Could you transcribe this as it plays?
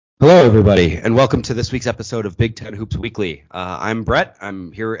Hello, everybody, and welcome to this week's episode of Big Ten Hoops Weekly. I'm Brett.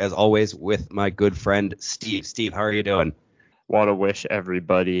 I'm here, as always, with my good friend Steve. Steve, how are you doing? Want to wish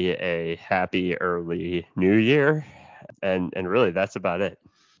everybody a happy early new year, and really that's about it.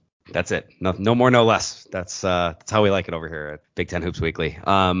 That's it. No more, no less. That's how we like it over here at Big Ten Hoops Weekly.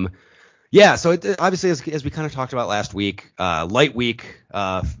 So obviously, as we kind of talked about last week, light week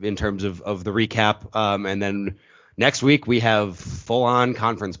in terms of the recap, and then next week we have full-on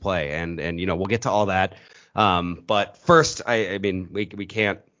conference play, and we'll get to all that. But first, I mean we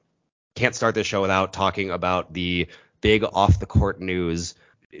can't start this show without talking about the big off-the-court news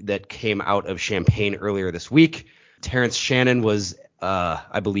that came out of Champaign earlier this week. Terrence Shannon was,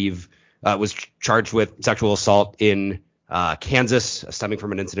 I believe, was charged with sexual assault in Kansas, stemming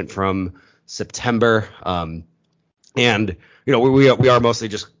from an incident from September. And we are mostly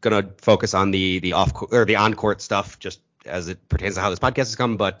just gonna focus on the on-court stuff, just as it pertains to how this podcast has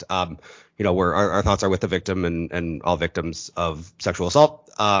come. But our thoughts are with the victim and all victims of sexual assault.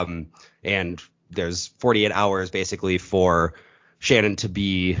 And there's 48 hours basically for Shannon to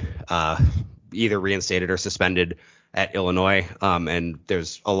be either reinstated or suspended at Illinois. And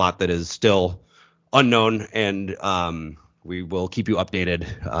there's a lot that is still unknown, and we will keep you updated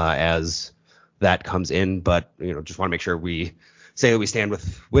as that comes in. But just want to make sure we say that we stand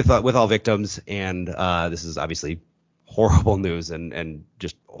with all victims, and this is obviously horrible news and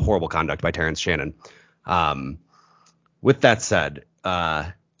just horrible conduct by Terrence Shannon. With that said,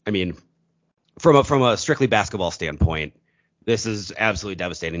 I mean, from a strictly basketball standpoint, this is absolutely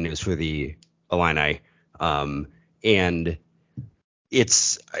devastating news for the Illini. And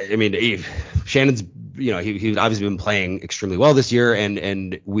Shannon's, he's obviously been playing extremely well this year,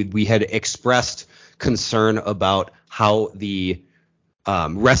 and we had expressed concern about how the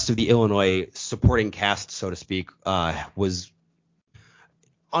rest of the Illinois supporting cast, so to speak, was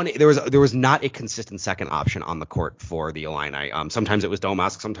on. There was not a consistent second option on the court for the Illini. Sometimes it was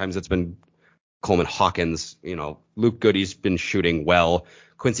Domask, sometimes it's been Coleman Hawkins. Luke Goody's been shooting well.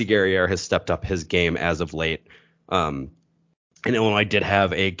 Quincy Guerriere has stepped up his game as of late. And Illinois did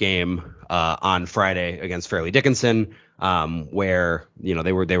have a game on Friday against Fairleigh Dickinson, where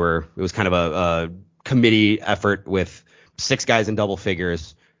they were. It was kind of a committee effort with 6 guys in double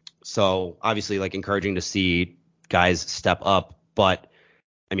figures. So obviously, encouraging to see guys step up. But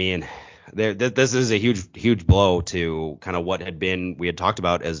I mean, this is a huge blow to kind of what we had talked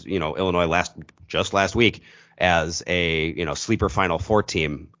about as Illinois last week as a sleeper Final Four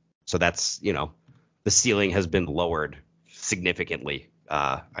team. So that's the ceiling has been lowered significantly,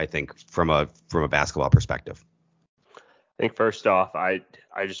 I think, from a basketball perspective. I think first off, I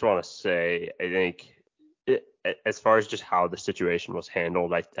just want to say, I think as far as just how the situation was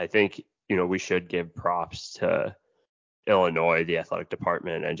handled, I think we should give props to Illinois, the athletic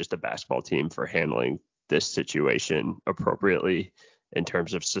department, and just the basketball team for handling this situation appropriately in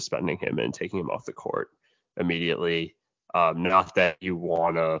terms of suspending him and taking him off the court immediately. Not that you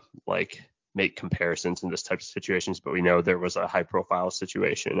want to make comparisons in this type of situations, but we know there was a high profile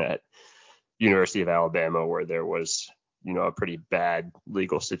situation at University of Alabama where there was a pretty bad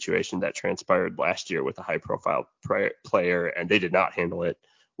legal situation that transpired last year with a high profile player, and they did not handle it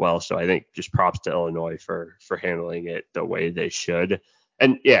well. So I think just props to Illinois for handling it the way they should.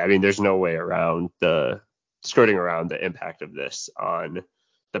 And yeah, I mean, there's no way around skirting around the impact of this on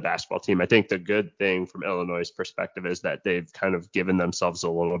the basketball team. I think the good thing from Illinois' perspective is that they've kind of given themselves a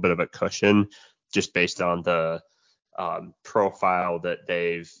little bit of a cushion just based on the profile that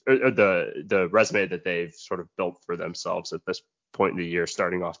the resume that they've sort of built for themselves at this point in the year,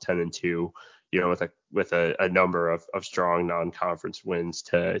 starting off 10-2, with a number of strong non-conference wins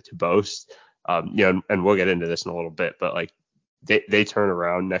to boast. And we'll get into this in a little bit, but they turn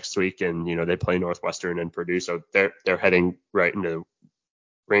around next week and they play Northwestern and Purdue, so they're heading right into the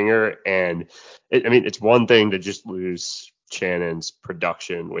ringer. And it's one thing to just lose Shannon's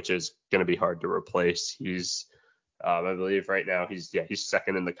production, which is going to be hard to replace. He's I believe right now he's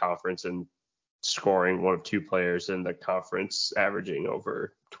second in the conference and scoring, one of 2 players in the conference averaging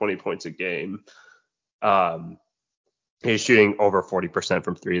over 20 points a game. He's shooting over 40%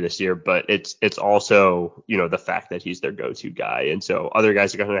 from 3 this year, but it's also, the fact that he's their go-to guy. And so other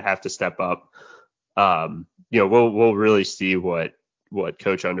guys are going to have to step up. We'll really see what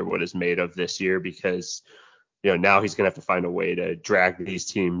Coach Underwood is made of this year, because, now he's going to have to find a way to drag this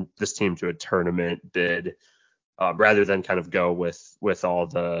team to a tournament bid, rather than kind of go with all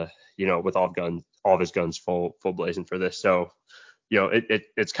the, with all of his guns full blazing for this. So,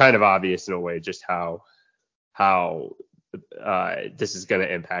 it's kind of obvious in a way just how this is going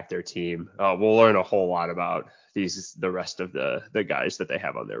to impact their team. We'll learn a whole lot about the rest of the guys that they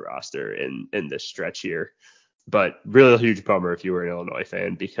have on their roster in this stretch here. But really a huge bummer if you were an Illinois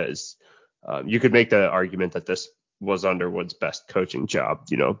fan, because you could make the argument that this was Underwood's best coaching job,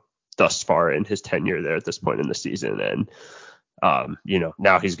 thus far in his tenure there at this point in the season. And,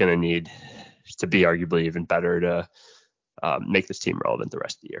 now he's going to need to be arguably even better to make this team relevant the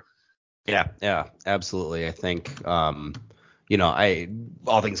rest of the year. Yeah, absolutely. I think, I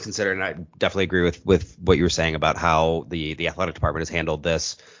all things considered, and I definitely agree with what you were saying about how the athletic department has handled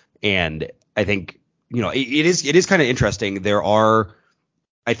this. And I think, it is kind of interesting. There are,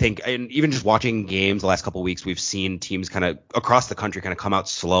 I think, and even just watching games the last couple of weeks, we've seen teams kind of across the country kind of come out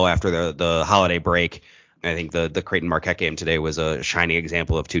slow after the holiday break. I think the Creighton Marquette game today was a shining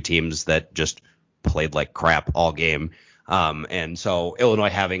example of two teams that just played like crap all game. And so Illinois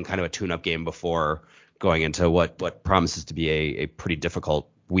having kind of a tune-up game before going into what promises to be a pretty difficult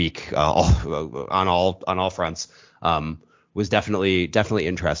week on all fronts was definitely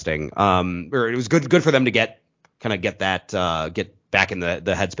interesting. Or it was good for them to get back in the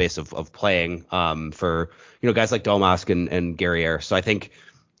headspace of playing for guys like Domask and Guerriere. So I think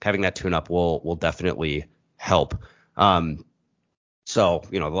having that tune-up will definitely help. So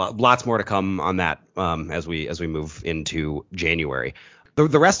lots more to come on that as we move into January.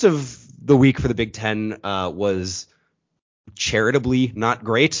 The rest of the week for the Big Ten was charitably not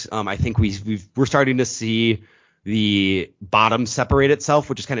great. I think we're starting to see the bottom separate itself,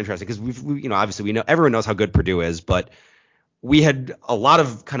 which is kind of interesting because obviously we know everyone knows how good Purdue is, but we had a lot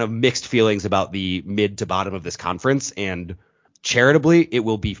of kind of mixed feelings about the mid to bottom of this conference, and charitably it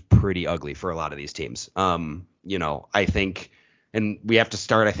will be pretty ugly for a lot of these teams. I think, and we have to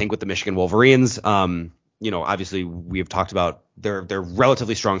start, I think, with the Michigan Wolverines. Obviously we have talked about their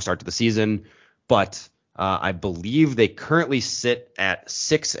relatively strong start to the season, but I believe they currently sit at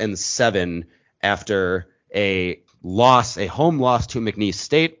 6-7 after a home loss to McNeese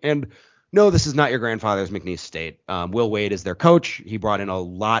State. And no, this is not your grandfather's McNeese State. Will Wade is their coach. He brought in a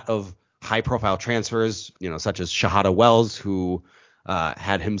lot of high-profile transfers, such as Shahada Wells, who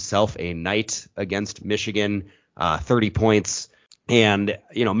had himself a night against Michigan, 30 points. And,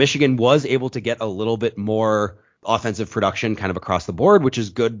 Michigan was able to get a little bit more offensive production kind of across the board, which is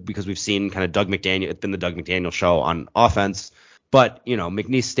good because we've seen kind of it's been the Doug McDaniel show on offense. But,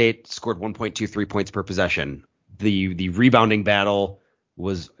 McNeese State scored 1.23 points per possession. The rebounding battle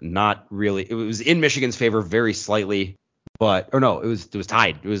was not really, it was in Michigan's favor very slightly, it was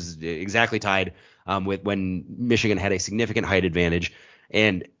tied. It was exactly tied with when Michigan had a significant height advantage.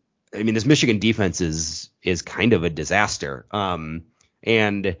 And I mean, this Michigan defense is kind of a disaster.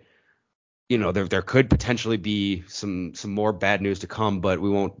 And there could potentially be some more bad news to come, but we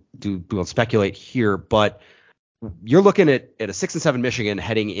won't speculate here. But you're looking at a 6-7 Michigan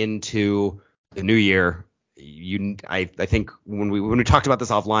heading into the new year. I think when we talked about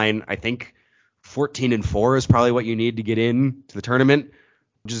this offline, I think 14-4 is probably what you need to get in to the tournament.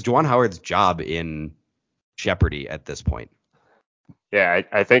 Just Juwan Howard's job in jeopardy at this point. Yeah,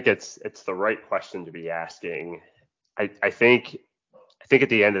 I think it's the right question to be asking. I think at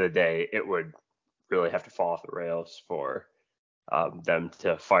the end of the day, it would really have to fall off the rails for them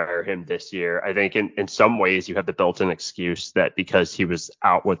to fire him this year. I think in some ways you have the built-in excuse that because he was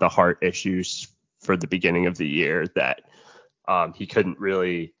out with the heart issues for the beginning of the year that he couldn't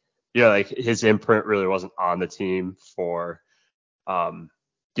really, like his imprint really wasn't on the team for, from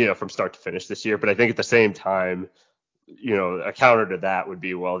start to finish this year. But I think at the same time, a counter to that would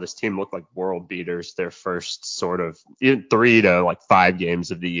be, well, this team looked like world beaters their first sort of 3 to like 5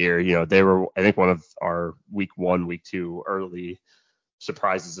 games of the year. They were, I think, one of our week 1, week 2 early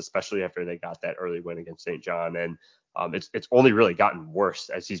surprises, especially after they got that early win against St. John. And it's only really gotten worse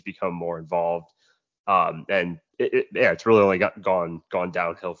as he's become more involved. And it's really only gone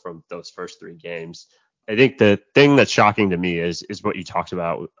downhill from those first 3 games. I think the thing that's shocking to me is what you talked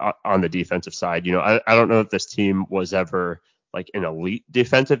about on the defensive side. I don't know if this team was ever like an elite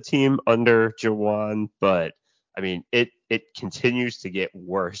defensive team under Juwan, but I mean, it continues to get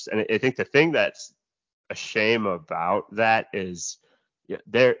worse. And I think the thing that's a shame about that is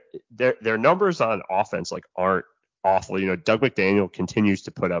their numbers on offense like aren't awful. Doug McDaniel continues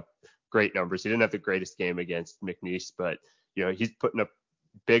to put up great numbers. He didn't have the greatest game against McNeese, but he's putting up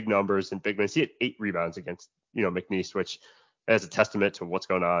big numbers and big wins. He had 8 rebounds against McNeese, which is a testament to what's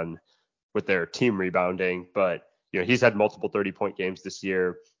going on with their team rebounding. But he's had multiple 30-point games this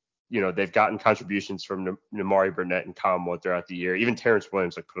year. They've gotten contributions from Namari Burnett and Comwood throughout the year. Even Terrence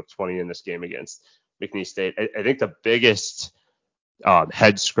Williams put up 20 in this game against McNeese State. I think the biggest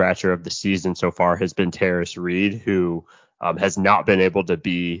head scratcher of the season so far has been Terrace Reed, who has not been able to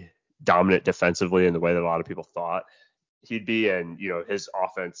be dominant defensively in the way that a lot of people thought he'd be, and his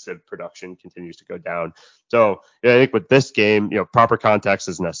offensive production continues to go down. So I think with this game, proper context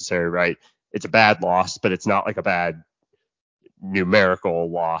is necessary, right? It's a bad loss, but it's not like a bad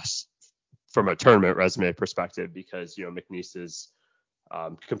numerical loss from a tournament resume perspective, because McNeese's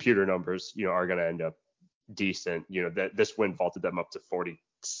computer numbers are going to end up decent. That this win vaulted them up to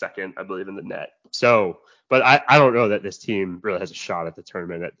 42nd, I believe, in the net. So, but I don't know that this team really has a shot at the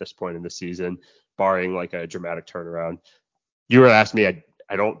tournament at this point in the season, barring like a dramatic turnaround. You were asking me,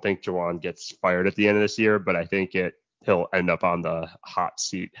 I don't think Juwan gets fired at the end of this year, but I think he'll end up on the hot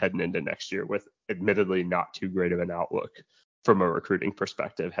seat heading into next year with admittedly not too great of an outlook from a recruiting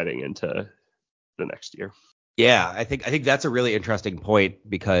perspective heading into the next year. Yeah, I think that's a really interesting point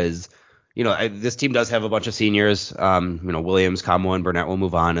because this team does have a bunch of seniors. Williams, Kamwa, and Burnett will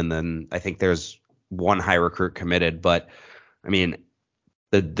move on, and then I think there's one high recruit committed. But I mean,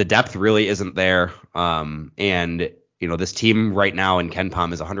 the depth really isn't there. And this team right now in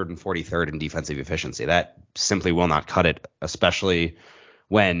KenPom is 143rd in defensive efficiency. That simply will not cut it, especially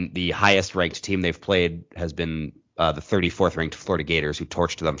when the highest ranked team they've played has been the 34th ranked Florida Gators, who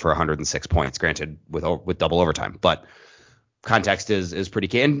torched them for 106 points, granted with double overtime. But context is pretty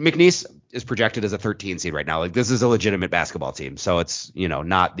key. And McNeese is projected as a 13 seed right now. Like, this is a legitimate basketball team. So it's,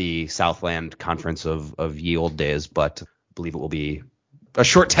 not the Southland Conference of ye old days, but I believe it will be a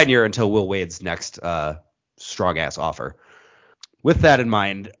short tenure until Will Wade's next strong ass offer. With that in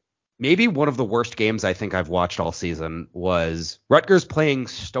mind, maybe one of the worst games I think I've watched all season was Rutgers playing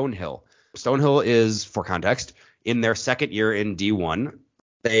Stonehill. Stonehill is, for context, in their second year in D1.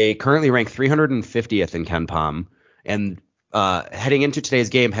 They currently rank 350th in KenPom, and heading into today's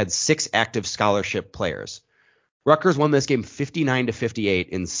game had 6 active scholarship players. Rutgers won this game 59-58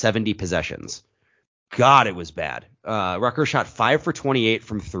 in 70 possessions. God, it was bad. Rutgers shot 5 for 28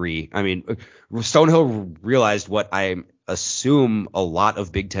 from 3. I mean, Stonehill realized what I assume a lot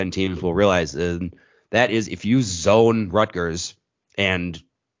of Big Ten teams will realize, and that is if you zone Rutgers and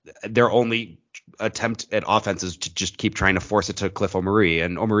their only attempt at offense is to just keep trying to force it to Cliff Omery,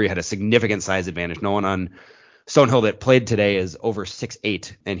 and Omery had a significant size advantage. No one on Stonehill that played today is over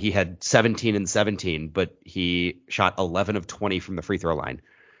 6'8", and he had 17 and 17, but he shot 11 of 20 from the free throw line.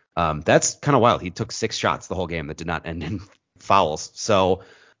 That's kind of wild. He took 6 shots the whole game that did not end in fouls. So,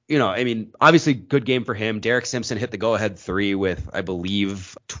 I mean, obviously good game for him. Derek Simpson hit the go-ahead 3 with, I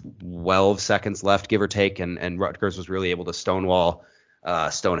believe, 12 seconds left, give or take, and Rutgers was really able to stonewall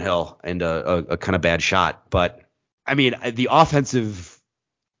Stonehill into a kind of bad shot. But, I mean, the offensive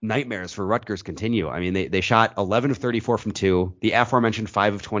nightmares for Rutgers continue. I mean, they shot 11 of 34 from 2, the aforementioned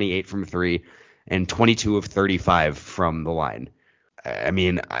 5 of 28 from 3, and 22 of 35 from the line. I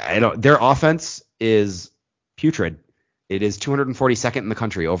mean, their offense is putrid. It is 242nd in the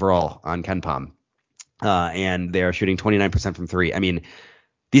country overall on KenPom, and they're shooting 29% from 3. I mean,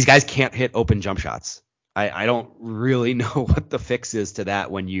 these guys can't hit open jump shots. I don't really know what the fix is to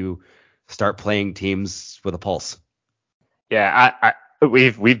that when you start playing teams with a pulse. Yeah,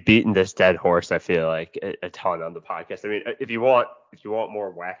 we've beaten this dead horse, I feel like, a ton on the podcast. I mean, if you want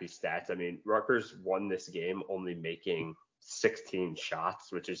more wacky stats, I mean, Rutgers won this game only making 16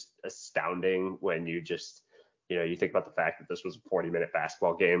 shots, which is astounding when you just, you think about the fact that this was a 40-minute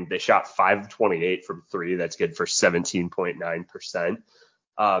basketball game. They shot 5 of 28 from 3. That's good for 17.9%.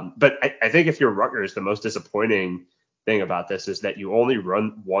 But I think if you're Rutgers, the most disappointing thing about this is that you only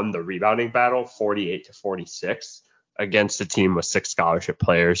won the rebounding battle 48-46 against a team with 6 scholarship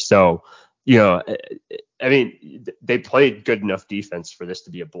players. So, I mean, they played good enough defense for this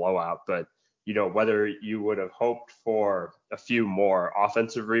to be a blowout, but whether you would have hoped for a few more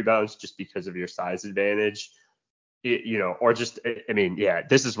offensive rebounds just because of your size advantage, or just, I mean, yeah,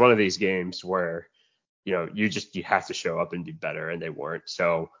 this is one of these games where, you have to show up and do better, and they weren't.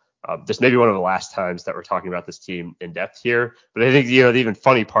 So this may be one of the last times that we're talking about this team in depth here. But I think, the even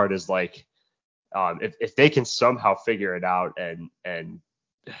funny part is, like, if they can somehow figure it out and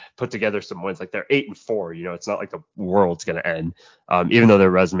put together some wins, like they're 8-4, it's not like the world's going to end, even though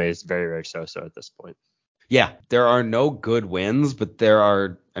their resume is very, very so at this point. Yeah, there are no good wins, but there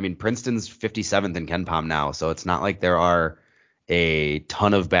are, I mean, Princeton's 57th in KenPom now, so it's not like there are a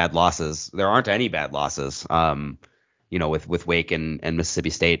ton of bad losses. There aren't any bad losses, with Wake and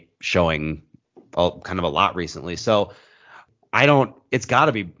Mississippi State showing kind of a lot recently. So it's got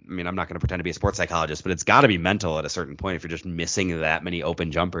to be, I mean, I'm not going to pretend to be a sports psychologist, but it's got to be mental at a certain point. If you're just missing that many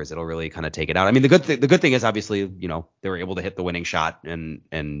open jumpers, it'll really kind of take it out. I mean, the good thing is obviously, they were able to hit the winning shot and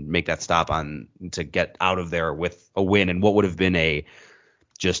make that stop to get out of there with a win and what would have been a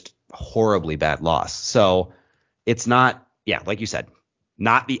just horribly bad loss. So it's not, yeah, like you said,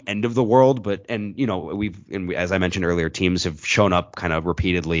 not the end of the world, but as I mentioned earlier, teams have shown up kind of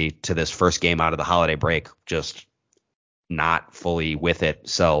repeatedly to this first game out of the holiday break, just not fully with it.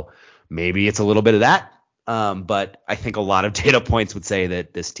 So maybe it's a little bit of that. But I think a lot of data points would say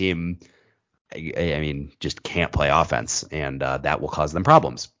that this team, just can't play offense, and that will cause them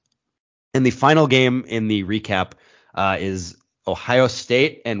problems. And the final game in the recap is Ohio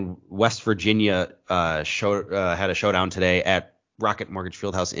State and West Virginia had a showdown today at Rocket Mortgage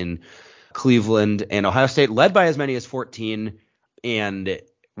Fieldhouse in Cleveland, and Ohio State led by as many as 14, and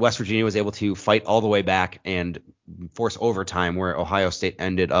West Virginia was able to fight all the way back and force overtime, where Ohio State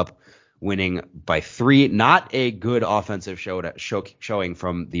ended up winning by 3. Not a good offensive showing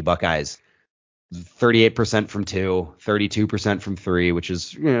from the Buckeyes. 38% from 2, 32% from 3, which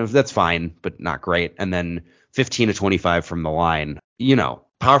is, that's fine, but not great. And then 15 to 25 from the line.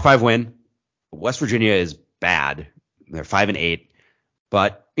 Power 5 win. West Virginia is bad. They're 5-8.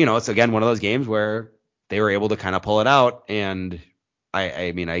 But, it's again one of those games where they were able to kind of pull it out. And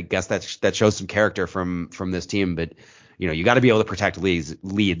I guess that shows some character from this team. But, you got to be able to protect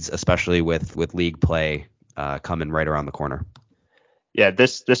leads, especially with league play coming right around the corner. Yeah,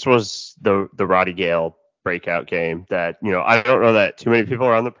 this was the Roddy Gale breakout game that, I don't know that too many people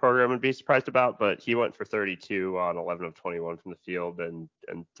around the program would be surprised about, but he went for 32 on 11 of 21 from the field and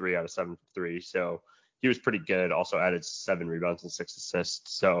 3 out of 7 from 3. So he was pretty good. Also added 7 rebounds and 6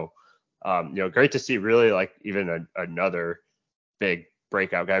 assists. So, great to see, really, like, even another big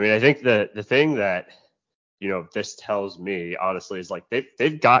breakout guy. I mean, I think the thing that, this tells me, honestly, is like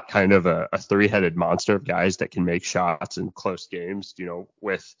they've got kind of a three-headed monster of guys that can make shots in close games,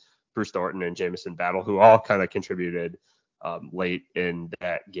 with Bruce Thornton and Jamison Battle, who all kind of contributed late in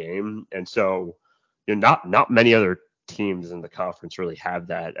that game. And so, not many other teams in the conference really have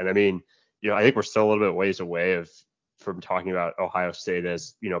that. And I mean, I think we're still a little bit ways away from talking about Ohio State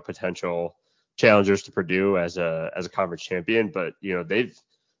as, potential challengers to Purdue as a conference champion, but they've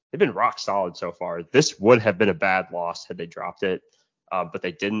been rock solid so far. This would have been a bad loss had they dropped it, but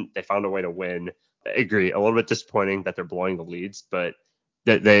they didn't. They found a way to win. I agree. A little bit disappointing that they're blowing the leads, but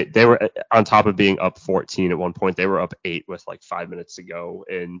they were on top of being up 14 at one point. They were up 8 with like 5 minutes to go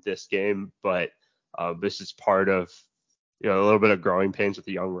in this game. But this is part of a little bit of growing pains with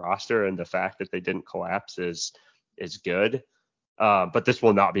the young roster, and the fact that they didn't collapse is good. But this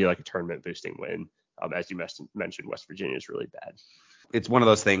will not be like a tournament boosting win. As you mentioned, West Virginia is really bad. It's one of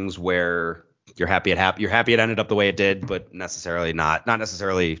those things where you're happy it ended up the way it did, but necessarily not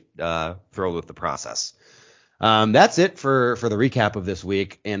necessarily thrilled with the process. That's it for the recap of this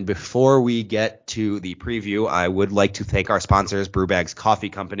week. And before we get to the preview, I would like to thank our sponsors, Brewbags Coffee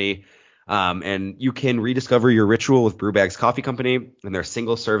Company. And you can rediscover your ritual with Brewbags Coffee Company and their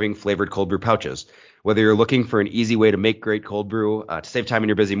single-serving flavored cold brew pouches. Whether you're looking for an easy way to make great cold brew to save time in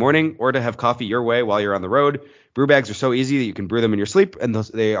your busy morning, or to have coffee your way while you're on the road, brew bags are so easy that you can brew them in your sleep, and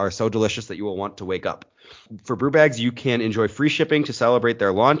they are so delicious that you will want to wake up. For brew bags, you can enjoy free shipping to celebrate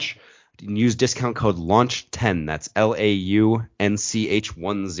their launch. You can use discount code LAUNCH10, that's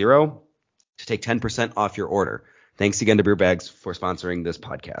LAUNCH10, to take 10% off your order. Thanks again to Brew Bags for sponsoring this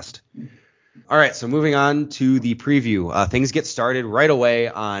podcast. All right, so moving on to the preview. Things get started right away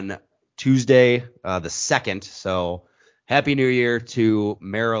on Tuesday, the 2nd. So happy New Year to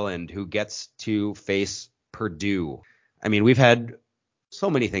Maryland, who gets to face Purdue. I mean, we've had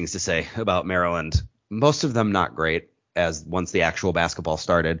so many things to say about Maryland, most of them not great as once the actual basketball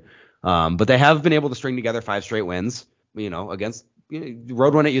started. But they have been able to string together 5 straight wins, against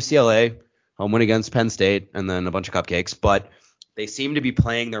road one at UCLA, home win against Penn State, and then a bunch of cupcakes. But they seem to be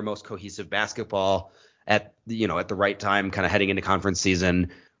playing their most cohesive basketball at the right time, kind of heading into conference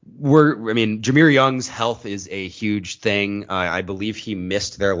season. Jameer Young's health is a huge thing. I believe he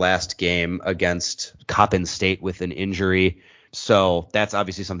missed their last game against Coppin State with an injury. So that's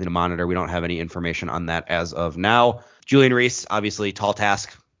obviously something to monitor. We don't have any information on that as of now. Julian Reese, obviously tall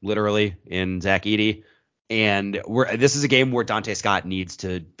task, literally, in Zach Edey. And this is a game where Dante Scott needs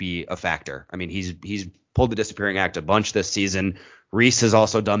to be a factor. I mean, he's pulled the disappearing act a bunch this season. Reese has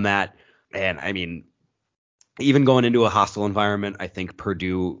also done that. And I mean, even going into a hostile environment, I think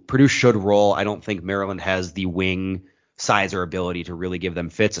Purdue should roll. I don't think Maryland has the wing size or ability to really give them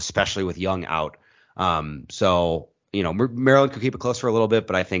fits, especially with Young out. So Maryland could keep it close for a little bit,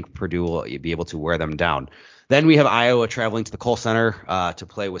 but I think Purdue will be able to wear them down. Then we have Iowa traveling to the Kohl Center to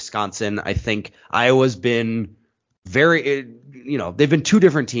play Wisconsin. I think Iowa's been they've been 2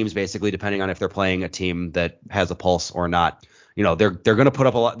 different teams basically, depending on if they're playing a team that has a pulse or not. They're going to put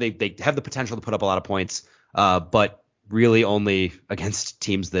up a lot. They have the potential to put up a lot of points, but really only against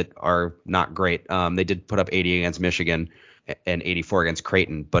teams that are not great. They did put up 80 against Michigan. and 84 against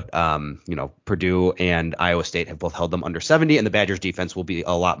Creighton. But Purdue and Iowa State have both held them under 70, and the Badgers defense will be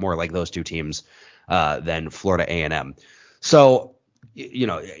a lot more like those two teams than Florida A&M. So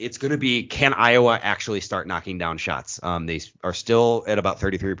it's going to be, can Iowa actually start knocking down shots? They are still at about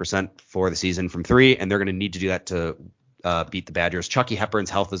 33% for the season from three, and they're going to need to do that to beat the Badgers. Chucky Hepburn's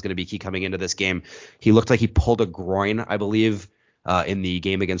health is going to be key coming into this game. He looked like he pulled a groin, I believe, in the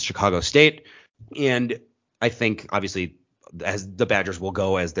game against Chicago State. And I think, obviously, as the Badgers will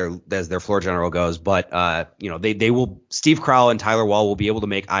go as their floor general goes, but they will. Steve Crowell and Tyler Wall will be able to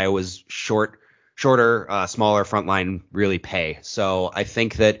make Iowa's shorter, smaller front line really pay. So I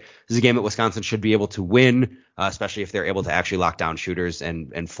think that this is a game that Wisconsin should be able to win, especially if they're able to actually lock down shooters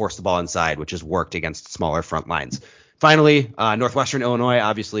and force the ball inside, which has worked against smaller front lines. Finally, Northwestern Illinois,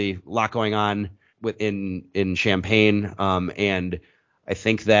 obviously a lot going on in Champaign, and I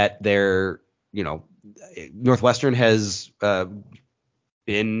think that Northwestern has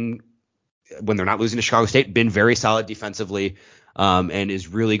been, when they're not losing to Chicago State, been very solid defensively, and is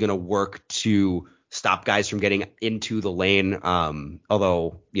really going to work to stop guys from getting into the lane.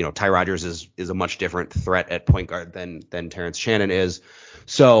 Although, Ty Rodgers is a much different threat at point guard than Terrence Shannon is.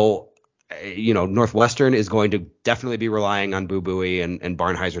 So, Northwestern is going to definitely be relying on Boo Buie and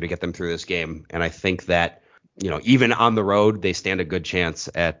Barnheiser to get them through this game. And I think that, even on the road, they stand a good chance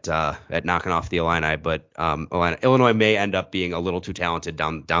at knocking off the Illini. But Illinois may end up being a little too talented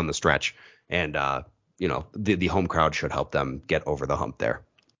down the stretch. And, the home crowd should help them get over the hump there.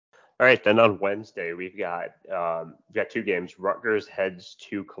 All right, then on Wednesday we've got two games. Rutgers heads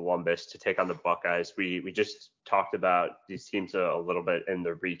to Columbus to take on the Buckeyes. We just talked about these teams a little bit in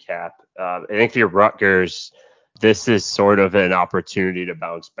the recap. I think for Rutgers, this is sort of an opportunity to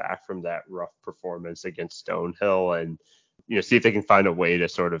bounce back from that rough performance against Stonehill and see if they can find a way to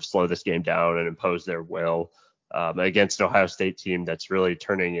sort of slow this game down and impose their will against an Ohio State team that's really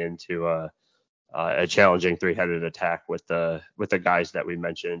turning into a challenging three-headed attack with the guys that we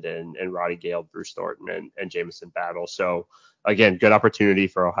mentioned and Roddy Gale, Bruce Thornton, and Jamison Battle. So again, good opportunity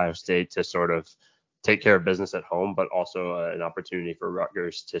for Ohio State to sort of take care of business at home, but also an opportunity for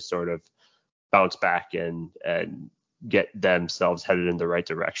Rutgers to sort of bounce back and get themselves headed in the right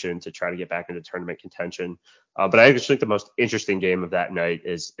direction to try to get back into tournament contention. But I actually think the most interesting game of that night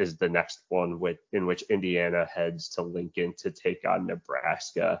is the next one in which Indiana heads to Lincoln to take on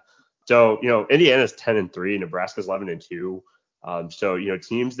Nebraska. So, Indiana's 10-3, Nebraska's 11-2. So,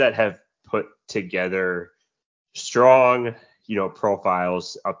 teams that have put together strong,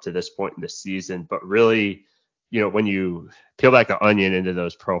 profiles up to this point in the season, but really, when you peel back the onion into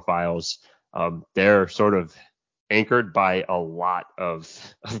those profiles, they're sort of anchored by a lot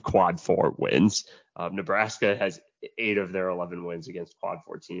of quad 4 wins. Nebraska has 8 of their 11 wins against quad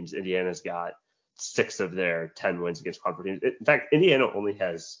 4 teams. Indiana's got 6 of their 10 wins against quad 4 teams. In fact, Indiana only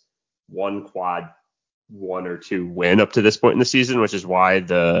has one quad 1 or 2 win up to this point in the season, which is why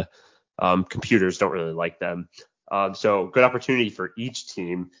the computers don't really like them. So good opportunity for each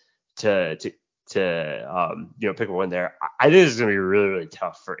team to pick a win there. I think this is going to be really, really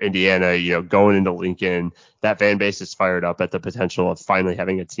tough for Indiana, going into Lincoln. That fan base is fired up at the potential of finally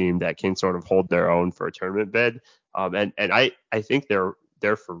having a team that can sort of hold their own for a tournament bid. And I think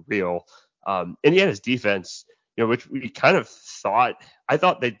they're for real. Indiana's defense, which we kind of I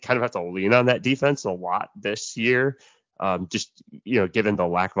thought they'd kind of have to lean on that defense a lot this year, just, given the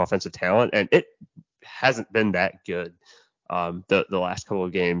lack of offensive talent. And it hasn't been that good the last couple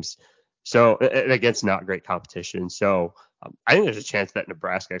of games. So against not great competition. So I think there's a chance that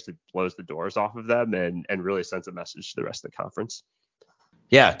Nebraska actually blows the doors off of them and really sends a message to the rest of the conference.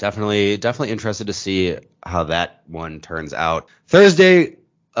 Yeah, definitely interested to see how that one turns out. Thursday,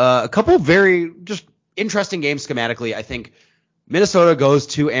 a couple of very just interesting games schematically. I think Minnesota goes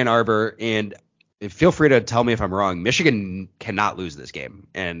to Ann Arbor, and feel free to tell me if I'm wrong. Michigan cannot lose this game,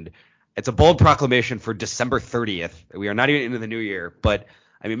 and it's a bold proclamation for December 30th. We are not even into the new year, but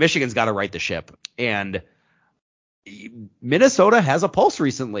I mean, Michigan's got to right the ship, and Minnesota has a pulse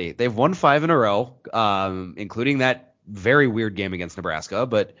recently. They've won 5 in a row, including that very weird game against Nebraska,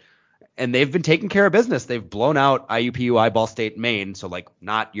 and they've been taking care of business. They've blown out IUPUI, Ball State, Maine, so like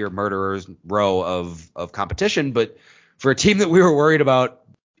not your murderer's row of competition, but for a team that we were worried about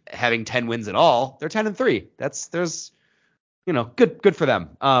having 10 wins at all, they're 10-3. There's good for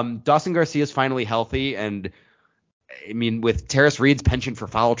them. Dawson Garcia is finally healthy, and I mean, with Terrace Reed's penchant for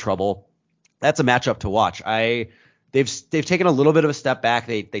foul trouble, that's a matchup to watch. They've taken a little bit of a step back.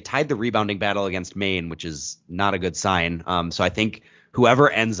 They tied the rebounding battle against Maine, which is not a good sign. So I think whoever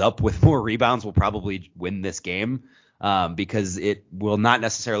ends up with more rebounds will probably win this game, because it will not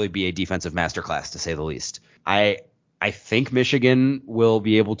necessarily be a defensive masterclass, to say the least. I think Michigan will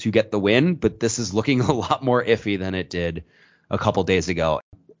be able to get the win, but this is looking a lot more iffy than it did a couple days ago.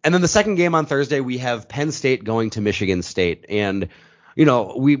 And then the second game on Thursday, we have Penn State going to Michigan State. And,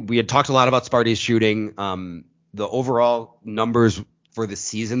 we had talked a lot about Sparty's shooting. The overall numbers for the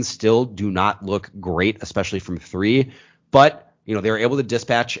season still do not look great, especially from three. But, they were able to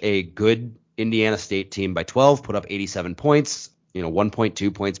dispatch a good Indiana State team by 12, put up 87 points,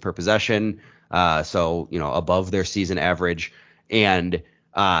 1.2 points per possession. So above their season average. And,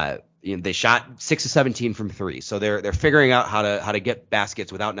 they shot 6 of 17 from three. So they're figuring out how to get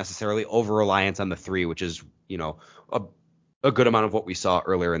baskets without necessarily over reliance on the three, which is, a good amount of what we saw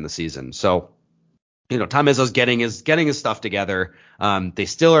earlier in the season. So, Tom Izzo's getting his stuff together. They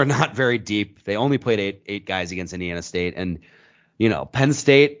still are not very deep. They only played eight guys against Indiana State, and Penn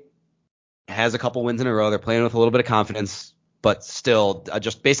State has a couple wins in a row. They're playing with a little bit of confidence, but still,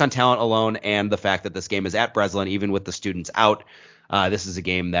 just based on talent alone and the fact that this game is at Breslin, even with the students out, this is a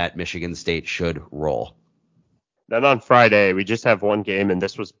game that Michigan State should roll. Then on Friday, we just have one game, and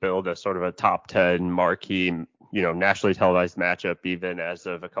this was billed as sort of a top 10 marquee, nationally televised matchup even as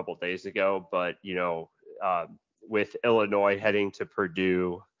of a couple days ago. But, with Illinois heading to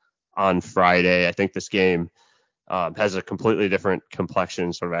Purdue on Friday, I think this game has a completely different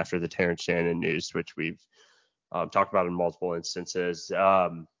complexion sort of after the Terrence Shannon news, which we've talked about in multiple instances.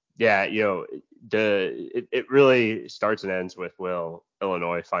 It really starts and ends with, will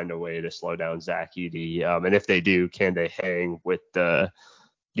Illinois find a way to slow down Zach Edey? And if they do, can they hang with the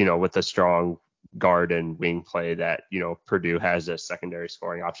strong guard and wing play that, Purdue has as secondary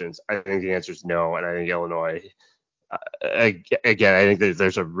scoring options? I think the answer is no. And I think Illinois, again, I think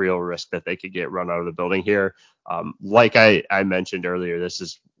there's a real risk that they could get run out of the building here. Like I mentioned earlier, this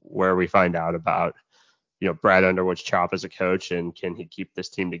is where we find out about, Brad Underwood's chop as a coach, and can he keep this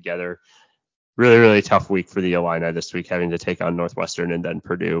team together? Really, really tough week for the Illini this week, having to take on Northwestern and then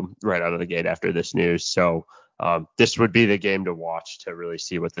Purdue right out of the gate after this news. So this would be the game to watch to really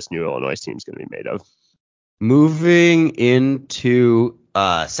see what this new Illinois team is going to be made of. Moving into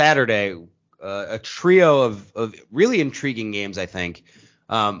Saturday, a trio of really intriguing games, I think.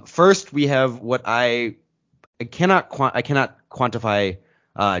 First, we have what I cannot quantify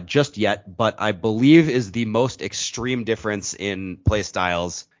just yet, but I believe is the most extreme difference in play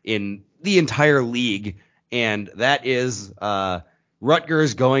styles in the entire league, and that is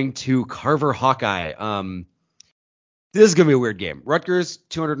Rutgers going to Carver Hawkeye. This is going to be a weird game. Rutgers,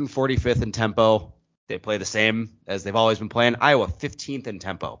 245th in tempo. They play the same as they've always been playing. Iowa, 15th in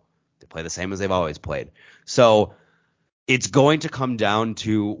tempo. They play the same as they've always played. So it's going to come down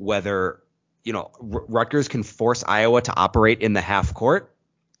to whether, Rutgers can force Iowa to operate in the half court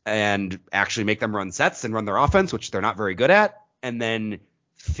and actually make them run sets and run their offense, which they're not very good at, and then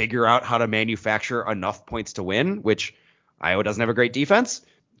figure out how to manufacture enough points to win, which Iowa doesn't have a great defense.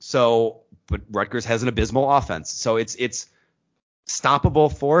 So, but Rutgers has an abysmal offense. So it's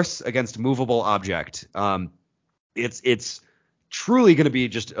stoppable force against movable object. It's truly going to be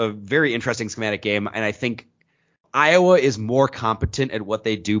just a very interesting schematic game. And I think Iowa is more competent at what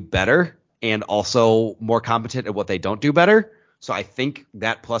they do better and also more competent at what they don't do better. So I think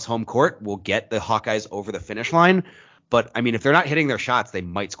that plus home court will get the Hawkeyes over the finish line. But, I mean, if they're not hitting their shots, they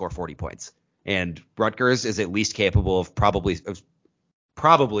might score 40 points. And Rutgers is at least capable of probably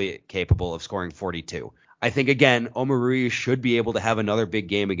capable of scoring 42. I think, again, Omarui should be able to have another big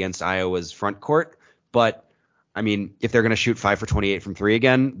game against Iowa's front court. But, I mean, if they're going to shoot 5 for 28 from three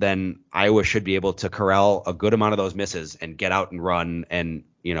again, then Iowa should be able to corral a good amount of those misses and get out and run and,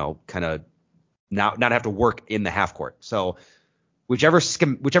 kind of not have to work in the half court. So whichever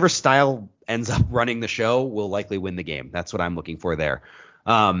style ends up running the show will likely win the game. That's what I'm looking for there.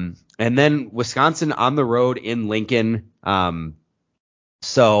 And then Wisconsin on the road in Lincoln.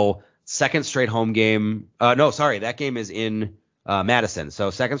 So second straight home game. That game is in Madison. So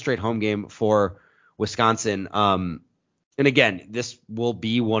second straight home game for Wisconsin. And again, this will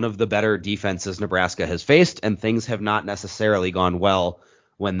be one of the better defenses Nebraska has faced, and things have not necessarily gone well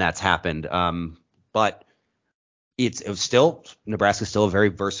when that's happened. But Nebraska's still a very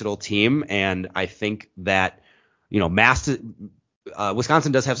versatile team, and I think that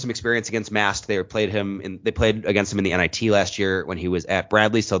Wisconsin does have some experience against Mast. They played against him in the NIT last year when he was at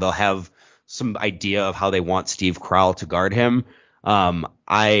Bradley, so they'll have some idea of how they want Steve Krall to guard him.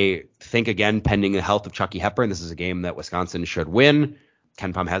 I think, again, pending the health of Chucky Hepburn, this is a game that Wisconsin should win.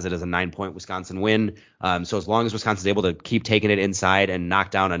 KenPom has it as a 9-point Wisconsin win. So as long as Wisconsin's able to keep taking it inside and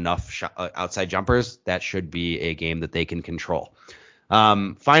knock down enough outside jumpers, that should be a game that they can control.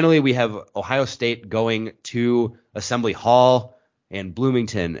 Finally, we have Ohio State going to Assembly Hall and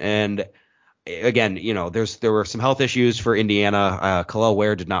Bloomington. And again, there were some health issues for Indiana. Khalil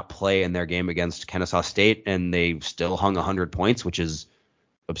Ware did not play in their game against Kennesaw State, and they still hung 100 points, which is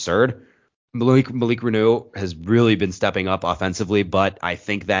absurd. Malik Reneau has really been stepping up offensively, but I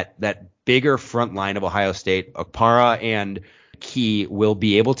think that bigger front line of Ohio State, Okpara and Key, will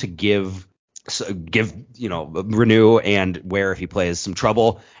be able to give Reneau and Ware, if he plays, some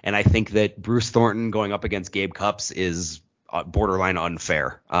trouble. And I think that Bruce Thornton going up against Gabe Cupps is borderline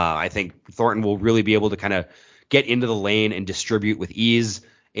unfair. I think Thornton will really be able to kind of get into the lane and distribute with ease.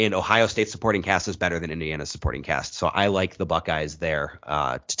 And Ohio State's supporting cast is better than Indiana's supporting cast. So I like the Buckeyes there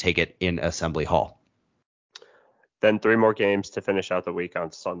to take it in Assembly Hall. Then 3 more games to finish out the week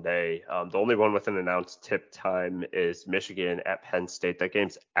on Sunday. The only one with an announced tip time is Michigan at Penn State. That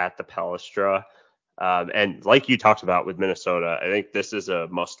game's at the Palestra. And like you talked about with Minnesota, I think this is a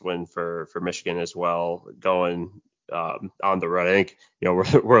must win for Michigan as well, going on the road. I think,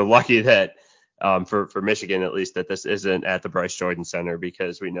 we're lucky that for Michigan, at least, that this isn't at the Bryce Jordan Center,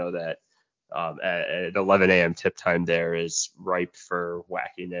 because we know that at 11 a.m. tip time there is ripe for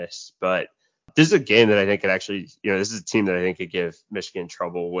wackiness. But this is a game that I think could actually, this is a team that I think could give Michigan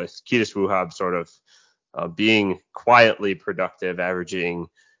trouble, with Ketis Wuhab sort of being quietly productive, averaging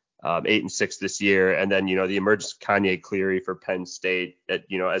 8-6 this year. And then, the emergence of Kanye Cleary for Penn State,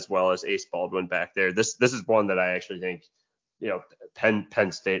 as well as Ace Baldwin back there. This is one that I actually think,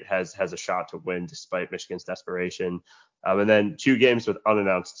 Penn State has a shot to win despite Michigan's desperation. And then 2 games with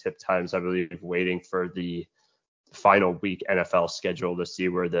unannounced tip times, I believe, waiting for the final week NFL schedule to see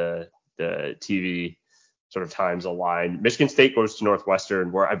where the TV sort of times align. Michigan State goes to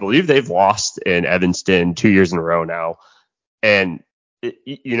Northwestern, where I believe they've lost in Evanston 2 years in a row now. And,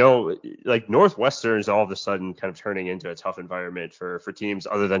 like, Northwestern is all of a sudden kind of turning into a tough environment for teams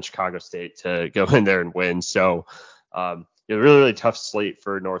other than Chicago State to go in there and win. So, really, really tough slate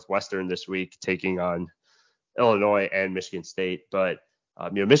for Northwestern this week, taking on Illinois and Michigan State. But,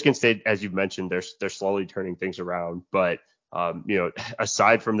 Michigan State, as you've mentioned, they're slowly turning things around. But,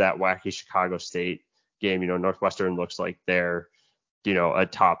 aside from that wacky Chicago State game, Northwestern looks like they're, a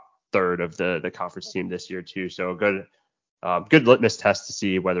top third of the conference team this year too. So good litmus test to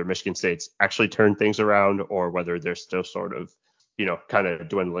see whether Michigan State's actually turned things around, or whether they're still sort of, kind of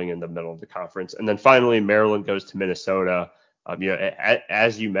dwindling in the middle of the conference. And then finally, Maryland goes to Minnesota.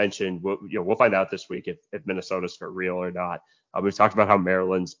 As you mentioned, we'll find out this week if Minnesota's for real or not. We've talked about how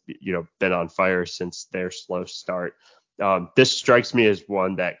Maryland's, been on fire since their slow start. This strikes me as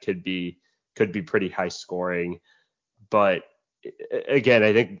one that could be pretty high scoring, but again,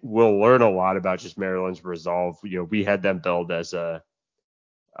 I think we'll learn a lot about just Maryland's resolve. We had them billed as a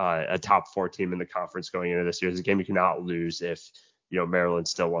top 4 team in the conference going into this year. It's a game you cannot lose if, Maryland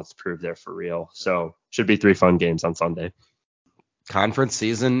still wants to prove they're for real. So should be 3 fun games on Sunday. Conference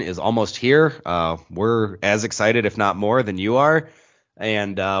season is almost here. We're as excited, if not more, than you are.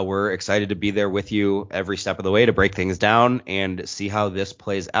 And we're excited to be there with you every step of the way to break things down and see how this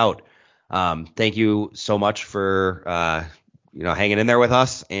plays out. Thank you so much for hanging in there with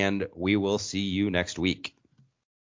us, and we will see you next week.